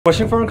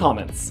Question from the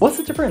comments. What's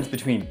the difference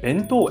between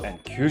bento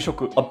and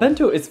kyushoku? A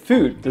bento is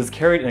food that is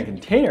carried in a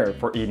container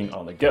for eating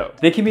on the go.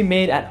 They can be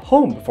made at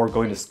home before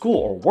going to school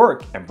or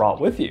work and brought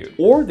with you.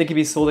 Or they can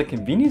be sold at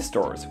convenience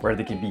stores where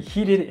they can be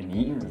heated and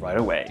eaten right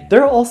away.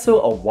 There are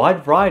also a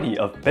wide variety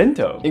of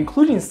bento,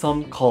 including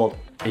some called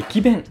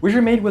ekiben, which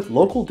are made with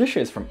local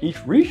dishes from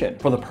each region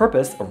for the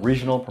purpose of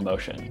regional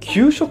promotion.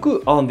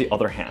 Kyushoku, on the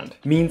other hand,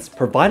 means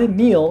provided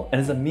meal and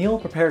is a meal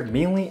prepared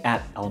mainly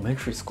at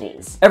elementary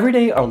schools. Every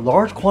day, a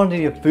large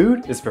quantity of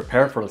food is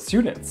prepared for the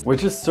students,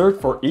 which is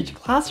served for each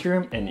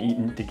classroom and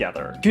eaten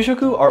together.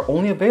 Kyushoku are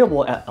only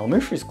available at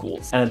elementary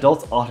schools, and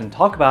adults often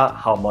talk about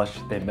how much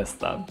they miss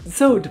them.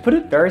 So to put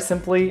it very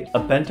simply, a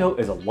bento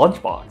is a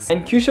lunchbox,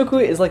 and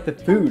kyushoku is like the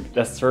food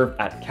that's served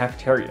at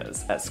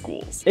cafeterias at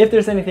schools. If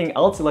there's anything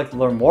else you'd like to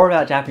learn more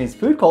about Japanese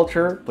food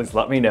culture, please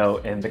let me know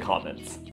in the comments.